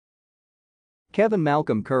Kevin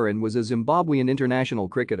Malcolm Curran was a Zimbabwean international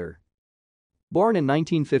cricketer. Born in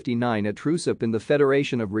 1959 at Trusup in the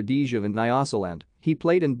Federation of Rhodesia in Nyasaland, he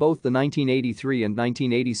played in both the 1983 and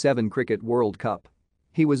 1987 Cricket World Cup.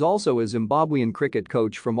 He was also a Zimbabwean cricket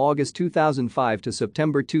coach from August 2005 to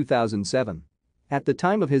September 2007. At the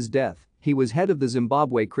time of his death, he was head of the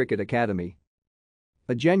Zimbabwe Cricket Academy.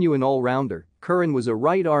 A genuine all-rounder, Curran was a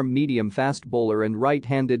right-arm medium-fast bowler and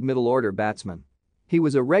right-handed middle-order batsman. He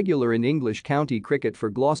was a regular in English county cricket for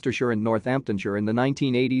Gloucestershire and Northamptonshire in the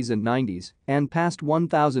 1980s and 90s and passed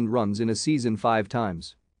 1,000 runs in a season 5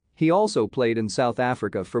 times. He also played in South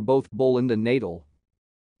Africa for both Boland and Natal.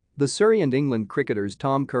 The Surrey and England cricketers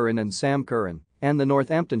Tom Curran and Sam Curran and the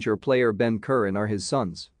Northamptonshire player Ben Curran are his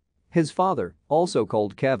sons. His father, also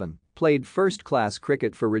called Kevin, played first-class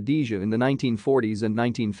cricket for Rhodesia in the 1940s and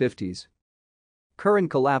 1950s. Curran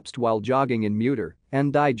collapsed while jogging in Muir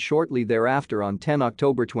and died shortly thereafter on 10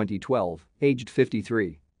 October 2012, aged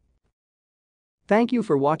 53. Thank you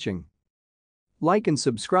for watching. Like and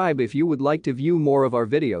subscribe if you would like to view more of our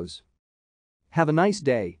videos. Have a nice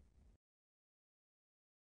day.